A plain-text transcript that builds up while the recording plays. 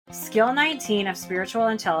Skill 19 of spiritual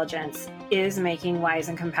intelligence is making wise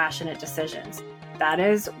and compassionate decisions. That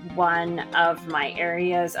is one of my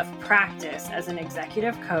areas of practice as an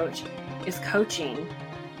executive coach, is coaching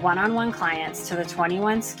one-on-one clients to the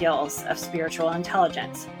 21 skills of spiritual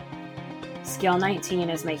intelligence. Skill 19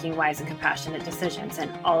 is making wise and compassionate decisions.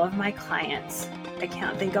 And all of my clients, I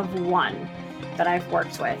can't think of one that I've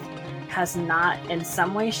worked with, has not in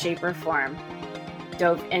some way, shape, or form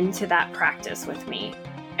dove into that practice with me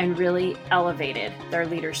and really elevated their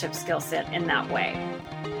leadership skill set in that way.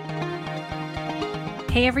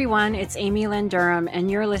 Hey everyone, it's Amy Lynn Durham, and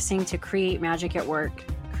you're listening to Create Magic at Work.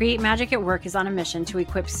 Create Magic at Work is on a mission to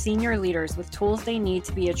equip senior leaders with tools they need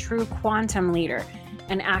to be a true quantum leader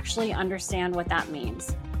and actually understand what that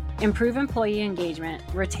means. Improve employee engagement,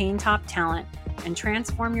 retain top talent, and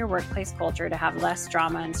transform your workplace culture to have less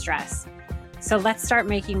drama and stress. So let's start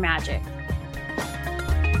making magic.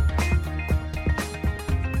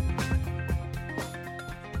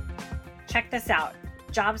 Check this out.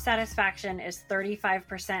 Job satisfaction is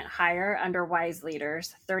 35% higher under wise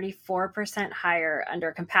leaders, 34% higher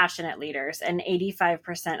under compassionate leaders, and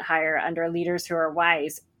 85% higher under leaders who are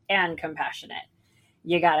wise and compassionate.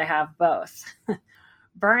 You got to have both.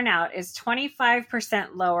 Burnout is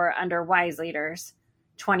 25% lower under wise leaders,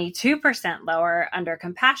 22% lower under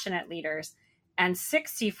compassionate leaders, and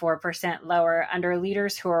 64% lower under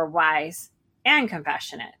leaders who are wise and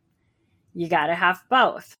compassionate. You got to have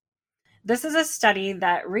both. This is a study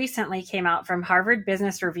that recently came out from Harvard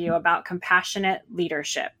Business Review about compassionate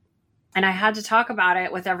leadership. And I had to talk about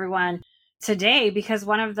it with everyone today because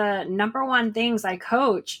one of the number one things I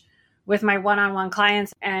coach with my one-on-one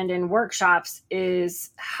clients and in workshops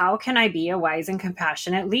is, how can I be a wise and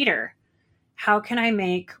compassionate leader? How can I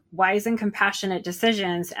make wise and compassionate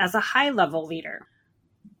decisions as a high-level leader?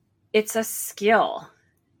 It's a skill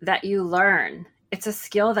that you learn. It's a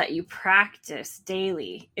skill that you practice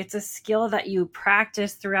daily. It's a skill that you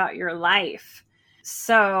practice throughout your life.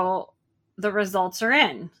 So the results are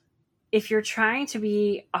in. If you're trying to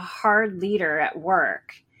be a hard leader at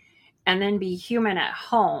work and then be human at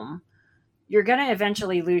home, you're going to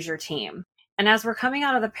eventually lose your team. And as we're coming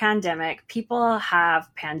out of the pandemic, people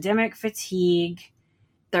have pandemic fatigue.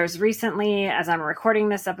 There's recently, as I'm recording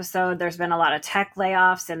this episode, there's been a lot of tech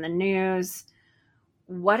layoffs in the news.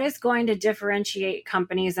 What is going to differentiate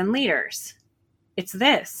companies and leaders? It's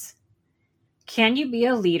this. Can you be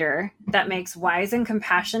a leader that makes wise and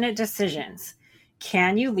compassionate decisions?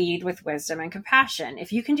 Can you lead with wisdom and compassion?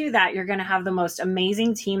 If you can do that, you're going to have the most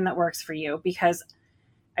amazing team that works for you, because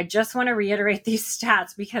I just want to reiterate these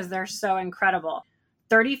stats because they're so incredible.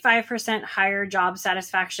 35% higher job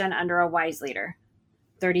satisfaction under a wise leader.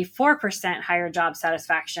 34% higher job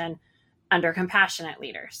satisfaction under compassionate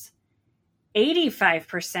leaders.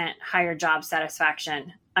 85% higher job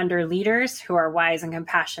satisfaction under leaders who are wise and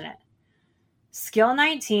compassionate. Skill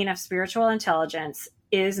 19 of spiritual intelligence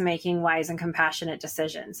is making wise and compassionate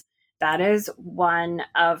decisions. That is one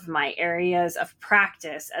of my areas of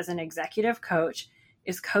practice as an executive coach,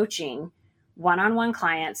 is coaching one-on-one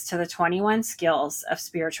clients to the 21 skills of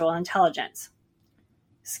spiritual intelligence.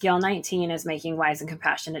 Skill 19 is making wise and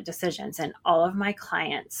compassionate decisions. And all of my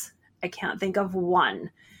clients, I can't think of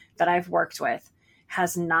one that I've worked with,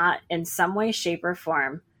 has not in some way, shape, or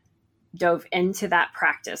form dove into that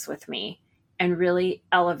practice with me and really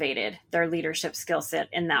elevated their leadership skill set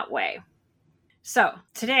in that way. So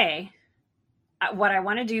today, what I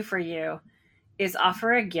want to do for you is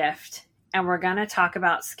offer a gift, and we're going to talk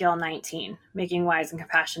about skill 19, making wise and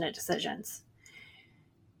compassionate decisions.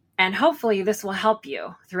 And hopefully this will help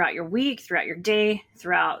you throughout your week, throughout your day,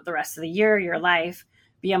 throughout the rest of the year, your life,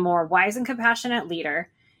 be a more wise and compassionate leader,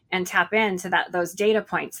 and tap into those data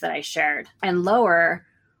points that I shared, and lower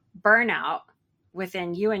burnout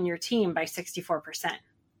within you and your team by 64%.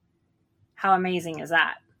 How amazing is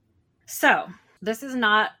that? So this is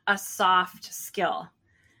not a soft skill.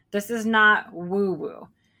 This is not woo-woo.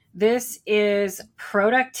 This is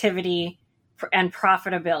productivity and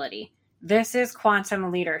profitability. This is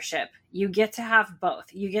quantum leadership. You get to have both.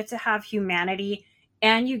 You get to have humanity,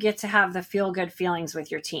 and you get to have the feel-good feelings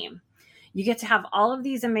with your team. You get to have all of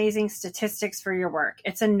these amazing statistics for your work.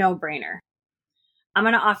 It's a no-brainer. I'm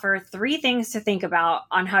going to offer 3 things to think about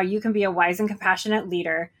on how you can be a wise and compassionate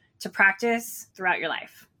leader to practice throughout your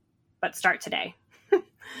life. But start today.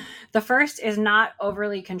 The first is not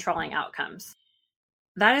overly controlling outcomes.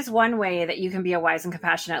 That is one way that you can be a wise and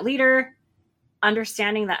compassionate leader,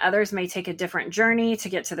 understanding that others may take a different journey to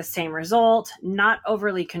get to the same result, not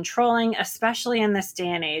overly controlling, especially in this day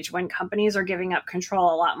and age when companies are giving up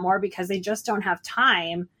control a lot more because they just don't have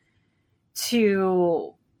time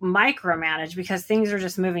to micromanage because things are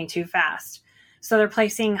just moving too fast. So they're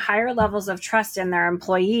placing higher levels of trust in their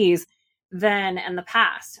employees than in the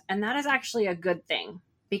past. And that is actually a good thing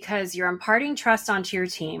because you're imparting trust onto your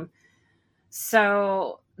team.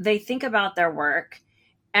 So they think about their work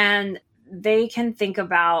and they can think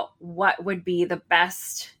about what would be the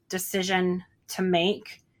best decision to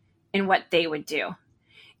make in what they would do.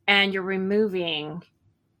 And you're removing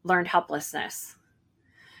learned helplessness.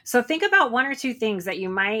 So think about one or two things that you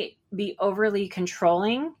might be overly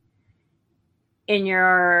controlling in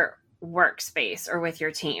your workspace or with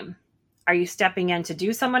your team. Are you stepping in to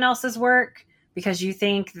do someone else's work because you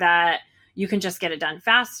think that you can just get it done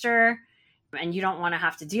faster and you don't want to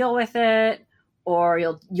have to deal with it, or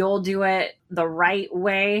you'll do it the right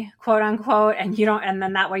way, quote unquote, and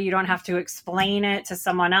then that way you don't have to explain it to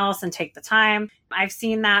someone else and take the time. I've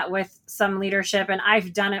seen that with some leadership, and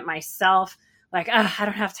I've done it myself. Like, I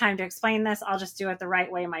don't have time to explain this. I'll just do it the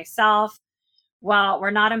right way myself. Well,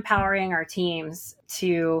 we're not empowering our teams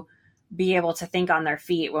to be able to think on their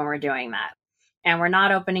feet when we're doing that. And we're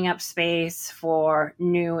not opening up space for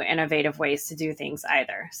new, innovative ways to do things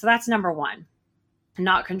either. So that's number one,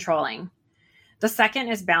 not controlling. The second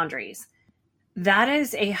is boundaries. That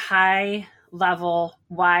is a high level,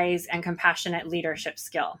 wise, and compassionate leadership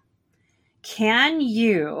skill. Can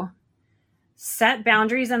you set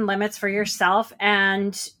boundaries and limits for yourself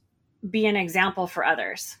and be an example for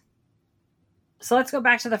others? So let's go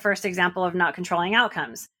back to the first example of not controlling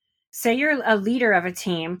outcomes. Say you're a leader of a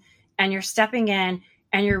team and you're stepping in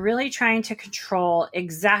and you're really trying to control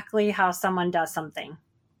exactly how someone does something.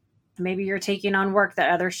 Maybe you're taking on work that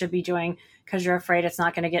others should be doing because you're afraid it's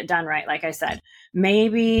not going to get done right, like I said.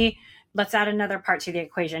 Maybe, let's add another part to the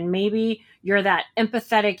equation. Maybe you're that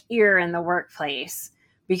empathetic ear in the workplace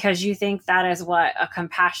because you think that is what a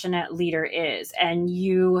compassionate leader is, and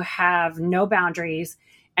you have no boundaries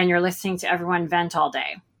and you're listening to everyone vent all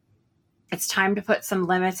day. It's time to put some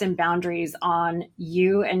limits and boundaries on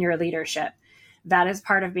you and your leadership. That is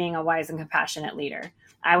part of being a wise and compassionate leader.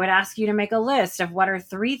 I would ask you to make a list of what are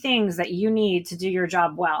 3 things that you need to do your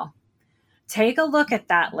job well. Take a look at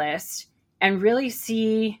that list and really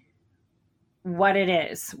see what it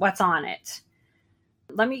is, what's on it.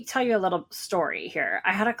 Let me tell you a little story here.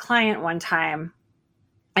 I had a client one time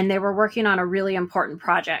and they were working on a really important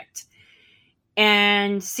project.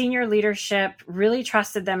 And senior leadership really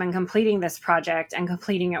trusted them in completing this project and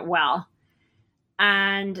completing it well.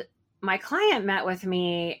 And my client met with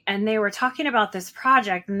me and they were talking about this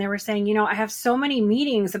project and they were saying, I have so many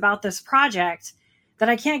meetings about this project that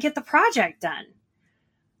I can't get the project done.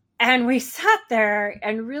 And we sat there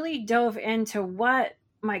and really dove into what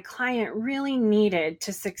my client really needed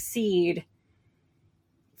to succeed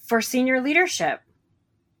for senior leadership.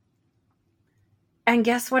 And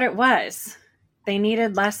guess what it was? They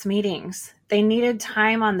needed less meetings. They needed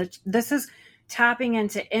time this is tapping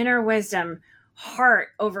into inner wisdom, heart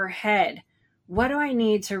over head. What do I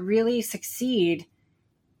need to really succeed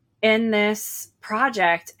in this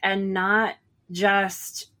project and not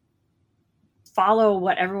just follow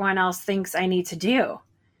what everyone else thinks I need to do?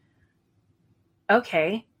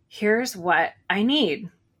 Okay, here's what I need.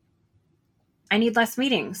 I need less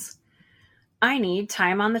meetings. I need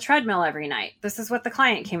time on the treadmill every night. This is what the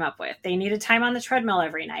client came up with. They needed time on the treadmill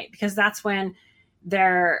every night because that's when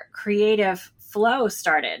their creative flow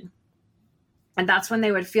started. And that's when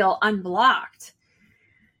they would feel unblocked.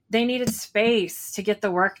 They needed space to get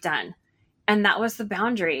the work done. And that was the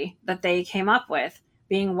boundary that they came up with,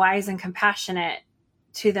 being wise and compassionate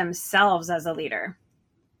to themselves as a leader.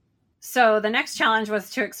 So the next challenge was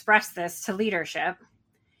to express this to leadership.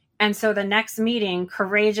 And so the next meeting,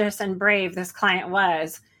 courageous and brave this client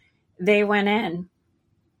was, they went in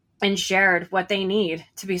and shared what they need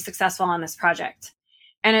to be successful on this project.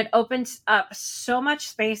 And it opened up so much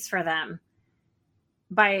space for them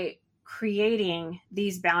by creating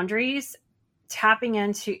these boundaries, tapping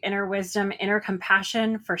into inner wisdom, inner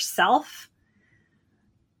compassion for self,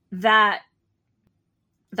 that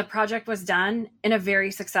the project was done in a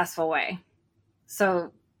very successful way.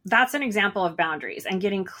 So that's an example of boundaries and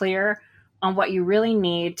getting clear on what you really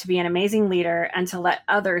need to be an amazing leader and to let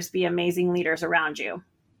others be amazing leaders around you.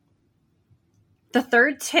 The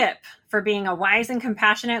third tip for being a wise and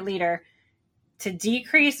compassionate leader to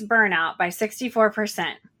decrease burnout by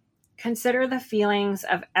 64%, consider the feelings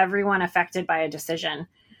of everyone affected by a decision.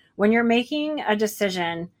 When you're making a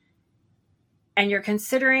decision and you're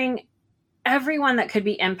considering everyone that could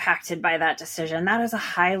be impacted by that decision, that is a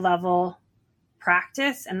high level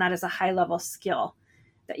practice and that is a high level skill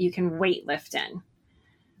that you can weightlift in.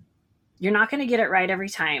 You're not going to get it right every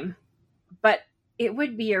time, but it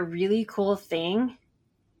would be a really cool thing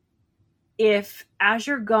if as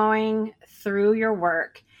you're going through your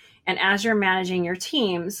work and as you're managing your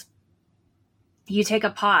teams, you take a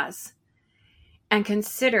pause and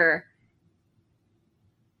consider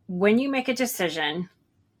when you make a decision,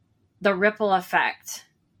 the ripple effect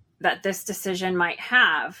that this decision might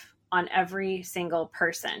have on every single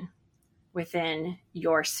person within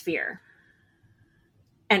your sphere.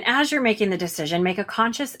 And as you're making the decision, make a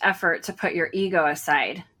conscious effort to put your ego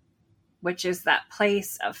aside, which is that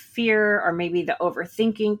place of fear, or maybe the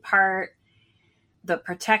overthinking part, the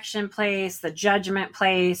protection place, the judgment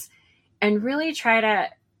place, and really try to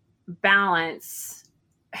balance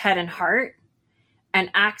head and heart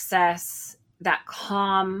and access that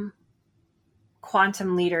calm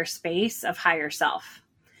quantum leader space of higher self,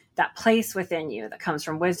 that place within you that comes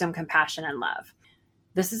from wisdom, compassion, and love.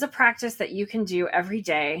 This is a practice that you can do every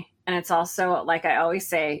day. And it's also, like I always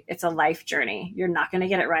say, it's a life journey. You're not going to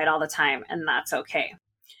get it right all the time, and that's okay.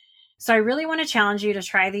 So I really want to challenge you to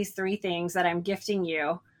try these 3 things that I'm gifting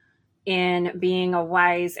you in being a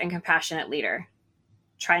wise and compassionate leader.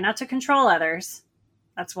 Try not to control others.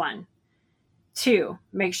 That's 1. 2,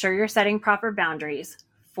 make sure you're setting proper boundaries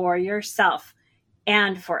for yourself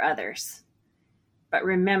and for others. But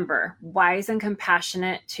remember, wise and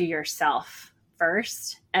compassionate to yourself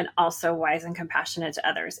first, and also wise and compassionate to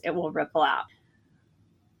others. It will ripple out.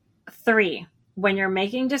 3, when you're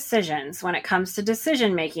making decisions, when it comes to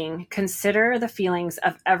decision making, consider the feelings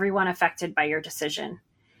of everyone affected by your decision.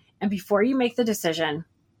 And before you make the decision,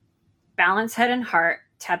 balance head and heart,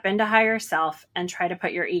 tap into higher self, and try to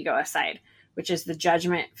put your ego aside, which is the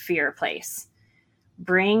judgment, fear place.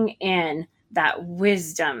 Bring in that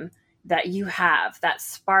wisdom that you have, that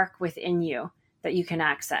spark within you that you can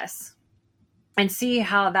access, and see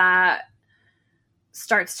how that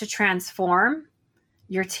starts to transform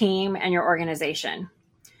your team and your organization.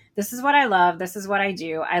 This is what I love. This is what I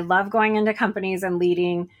do. I love going into companies and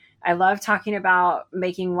leading. I love talking about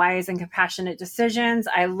making wise and compassionate decisions.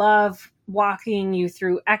 I love walking you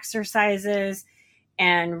through exercises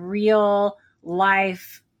and real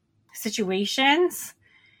life situations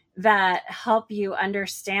that help you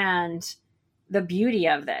understand the beauty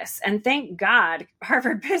of this. And thank God,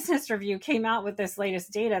 Harvard Business Review came out with this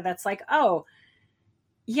latest data that's like, oh,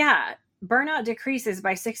 yeah, burnout decreases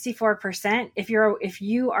by 64% if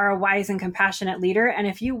you are a wise and compassionate leader, and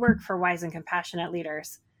if you work for wise and compassionate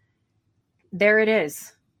leaders. There it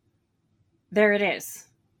is. There it is.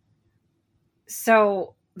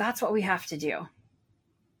 So that's what we have to do.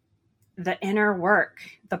 The inner work,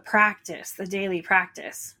 the practice, the daily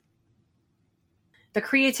practice. The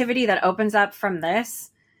creativity that opens up from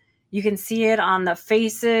this, you can see it on the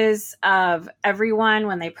faces of everyone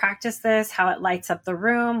when they practice this, how it lights up the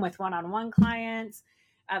room with one-on-one clients.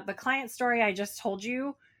 The client story I just told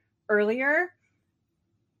you earlier,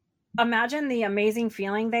 imagine the amazing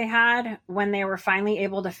feeling they had when they were finally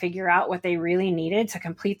able to figure out what they really needed to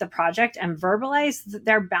complete the project and verbalize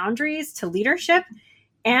their boundaries to leadership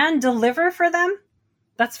and deliver for them.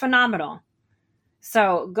 That's phenomenal.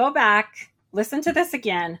 So go back, listen to this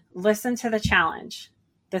again, listen to the challenge,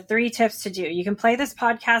 the 3 tips to do. You can play this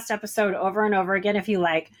podcast episode over and over again if you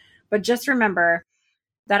like, but just remember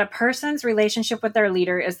that a person's relationship with their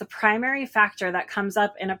leader is the primary factor that comes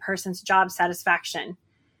up in a person's job satisfaction.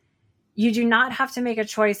 You do not have to make a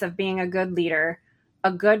choice of being a good leader,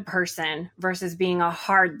 a good person, versus being a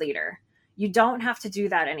hard leader. You don't have to do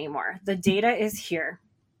that anymore. The data is here.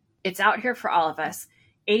 It's out here for all of us.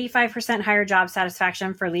 85% higher job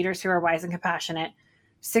satisfaction for leaders who are wise and compassionate.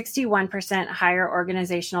 61% higher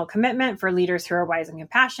organizational commitment for leaders who are wise and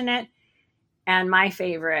compassionate. And my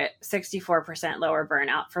favorite, 64% lower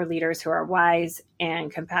burnout for leaders who are wise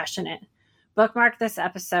and compassionate. Bookmark this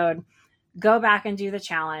episode. Go back and do the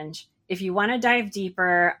challenge. If you want to dive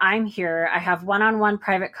deeper, I'm here. I have one-on-one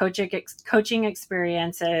private coaching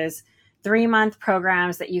experiences, 3-month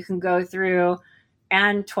programs that you can go through,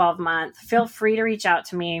 and 12-month. Feel free to reach out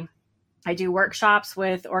to me. I do workshops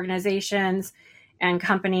with organizations and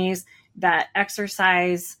companies that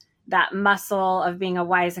exercise that muscle of being a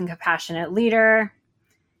wise and compassionate leader.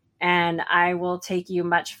 And I will take you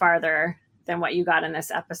much farther than what you got in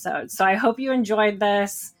this episode. So I hope you enjoyed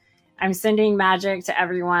this. I'm sending magic to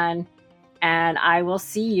everyone, and I will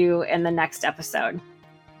see you in the next episode.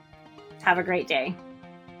 Have a great day.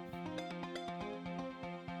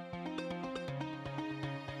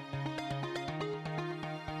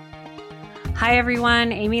 Hi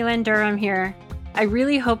everyone, Amy Lynn Durham here. I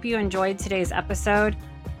really hope you enjoyed today's episode.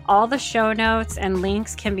 All the show notes and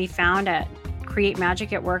links can be found at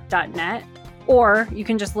createmagicatwork.net, or you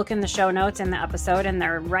can just look in the show notes in the episode and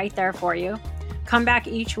they're right there for you. Come back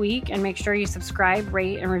each week and make sure you subscribe,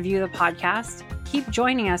 rate, and review the podcast. Keep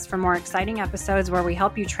joining us for more exciting episodes where we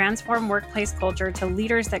help you transform workplace culture to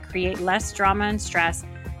leaders that create less drama and stress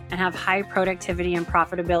and have high productivity and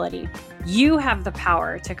profitability. You have the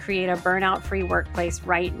power to create a burnout-free workplace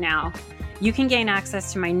right now. You can gain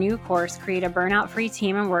access to my new course, Create a Burnout-Free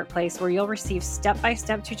Team and Workplace, where you'll receive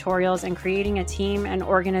step-by-step tutorials in creating a team and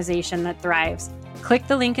organization that thrives. Click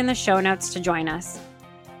the link in the show notes to join us.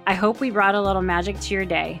 I hope we brought a little magic to your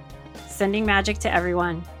day. Sending magic to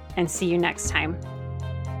everyone, and see you next time.